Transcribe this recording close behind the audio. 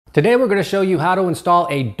Today we're going to show you how to install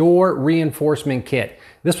a door reinforcement kit.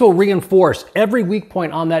 This will reinforce every weak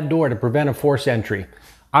point on that door to prevent a forced entry.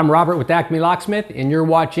 I'm Robert with ACME Locksmith and you're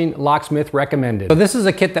watching Locksmith Recommended. So this is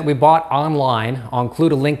a kit that we bought online. I'll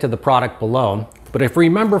include a link to the product below. But if you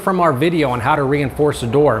remember from our video on how to reinforce a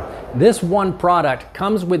door, this one product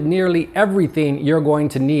comes with nearly everything you're going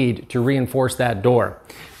to need to reinforce that door.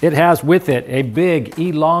 It has with it a big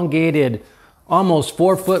elongated almost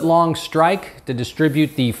 4-foot long strike to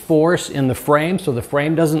distribute the force in the frame so the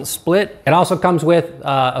frame doesn't split. It also comes with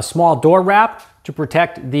a small door wrap to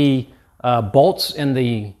protect the bolts and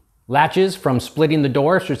the latches from splitting the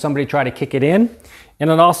door should somebody try to kick it in. And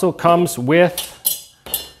it also comes with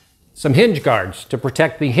some hinge guards to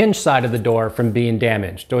protect the hinge side of the door from being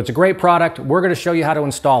damaged. So it's a great product. We're going to show you how to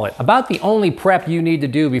install it. About the only prep you need to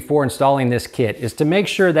do before installing this kit is to make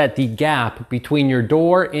sure that the gap between your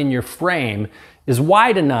door and your frame is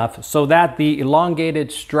wide enough so that the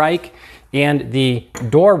elongated strike and the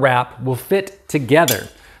door wrap will fit together.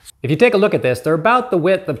 If you take a look at this, they're about the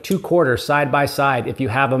width of 2/4 side by side if you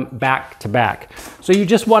have them back to back. So you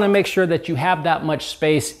just want to make sure that you have that much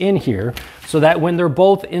space in here so that when they're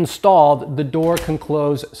both installed, the door can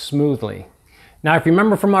close smoothly. Now, if you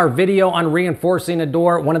remember from our video on reinforcing a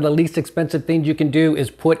door, one of the least expensive things you can do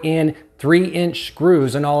is put in 3-inch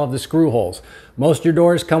screws in all of the screw holes. Most of your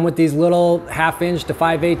doors come with these little 1/2-inch to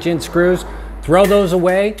 5/8 inch screws. Throw those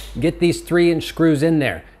away, get these 3-inch screws in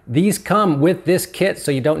there. These come with this kit,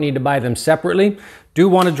 so you don't need to buy them separately. Do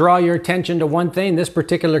want to draw your attention to one thing. This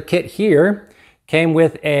particular kit here came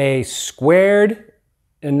with a squared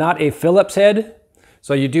and not a Phillips head.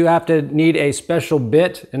 So you do have to need a special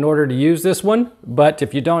bit in order to use this one. But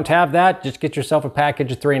if you don't have that, just get yourself a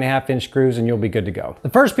package of 3.5-inch screws and you'll be good to go. The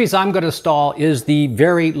first piece I'm going to install is the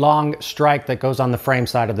very long strike that goes on the frame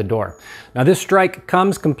side of the door. Now this strike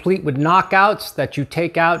comes complete with knockouts that you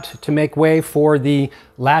take out to make way for the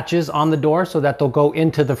latches on the door so that they'll go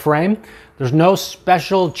into the frame. There's no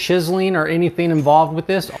special chiseling or anything involved with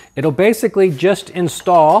this. It'll basically just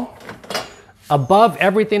install above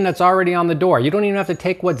everything that's already on the door. You don't even have to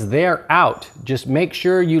take what's there out. Just make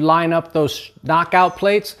sure you line up those knockout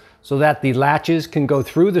plates so that the latches can go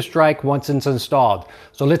through the strike once it's installed.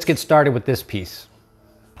 So let's get started with this piece.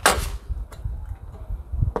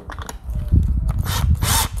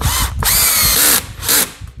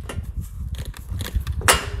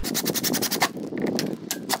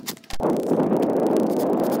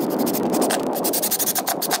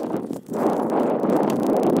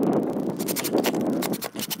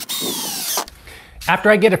 After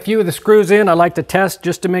I get a few of the screws in, I like to test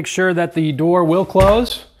just to make sure that the door will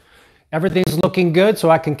close. Everything's looking good, so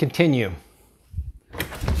I can continue.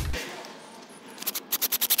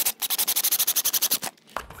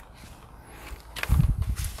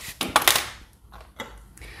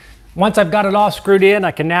 Once I've got it all screwed in,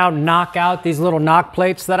 I can now knock out these little knock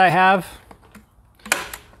plates that I have,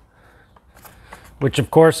 which of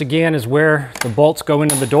course, again, is where the bolts go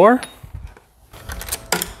into the door.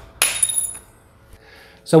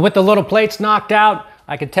 So with the little plates knocked out,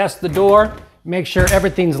 I can test the door, make sure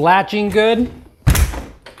everything's latching good,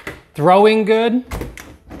 throwing good.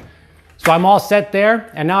 So I'm all set there,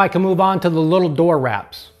 and now I can move on to the little door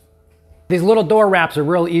wraps. These little door wraps are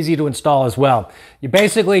real easy to install as well. You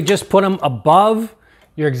basically just put them above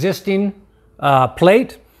your existing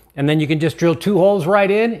plate, and then you can just drill 2 holes right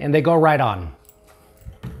in, and they go right on.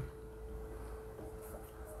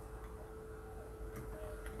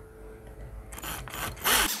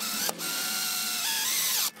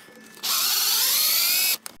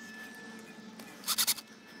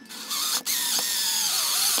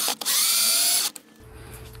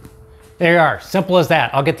 There you are, simple as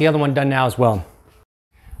that. I'll get the other one done now as well.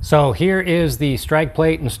 So here is the strike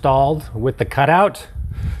plate installed with the cutout.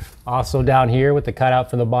 Also down here with the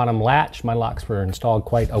cutout for the bottom latch. My locks were installed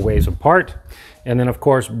quite a ways apart. And then of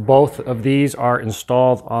course, both of these are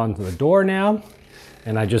installed onto the door now.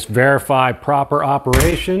 And I just verify proper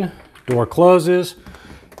operation. Door closes,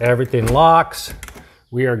 everything locks.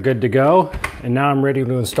 We are good to go. And now I'm ready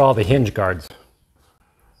to install the hinge guards.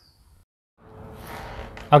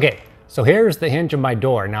 Okay. So here's the hinge of my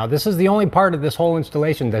door. Now this is the only part of this whole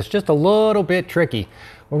installation that's just a little bit tricky.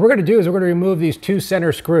 What we're gonna do is we're gonna remove these 2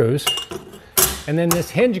 center screws, and then this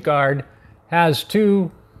hinge guard has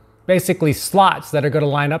 2 basically slots that are gonna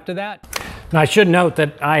line up to that. Now I should note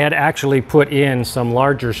that I had actually put in some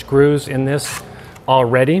larger screws in this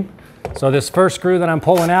already. So this first screw that I'm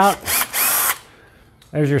pulling out,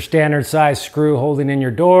 there's your standard size screw holding in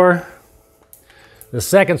your door. The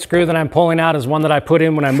second screw that I'm pulling out is one that I put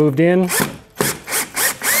in when I moved in.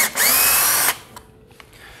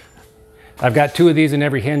 I've got 2 of these in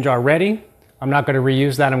every hinge already. I'm not going to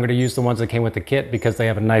reuse that. I'm going to use the ones that came with the kit because they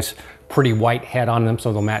have a nice, pretty white head on them,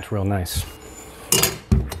 so they'll match real nice.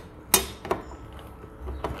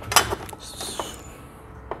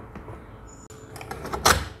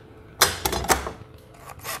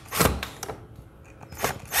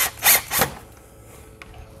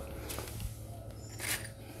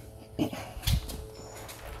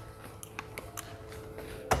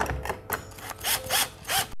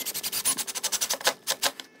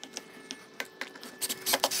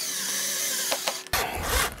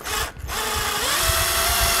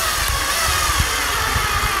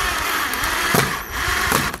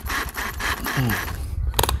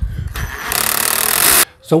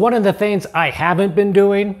 So one of the things I haven't been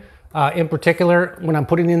doing, in particular when I'm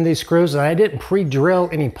putting in these screws, is I didn't pre-drill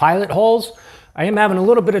any pilot holes. I am having a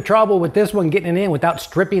little bit of trouble with this one getting it in without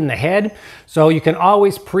stripping the head. So you can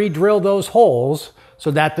always pre-drill those holes so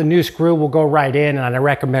that the new screw will go right in, and I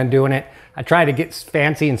recommend doing it. I tried to get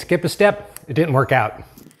fancy and skip a step. It didn't work out.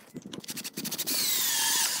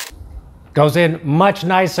 Goes in much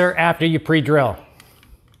nicer after you pre-drill.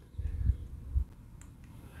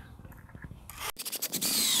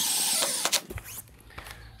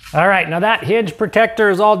 All right, now that hinge protector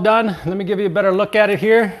is all done. Let me give you a better look at it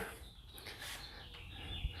here.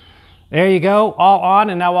 There you go, all on,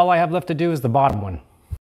 and now all I have left to do is the bottom one.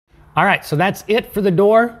 All right, so that's it for the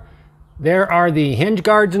door. There are the hinge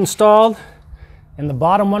guards installed, and the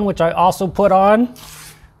bottom one, which I also put on.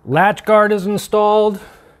 Latch guard is installed.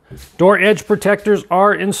 Door edge protectors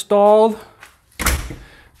are installed.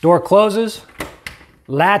 Door closes,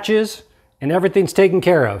 latches, and everything's taken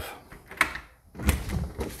care of.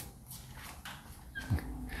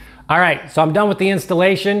 All right, so I'm done with the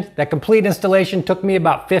installation. That complete installation took me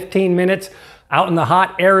about 15 minutes out in the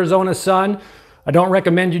hot Arizona sun. I don't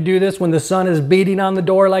recommend you do this when the sun is beating on the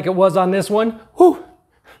door like it was on this one. Whew,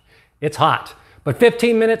 it's hot. But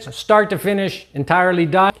 15 minutes, start to finish, entirely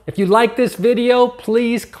done. If you like this video,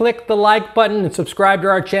 please click the like button and subscribe to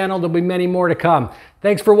our channel. There'll be many more to come.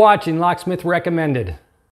 Thanks for watching, Locksmith Recommended.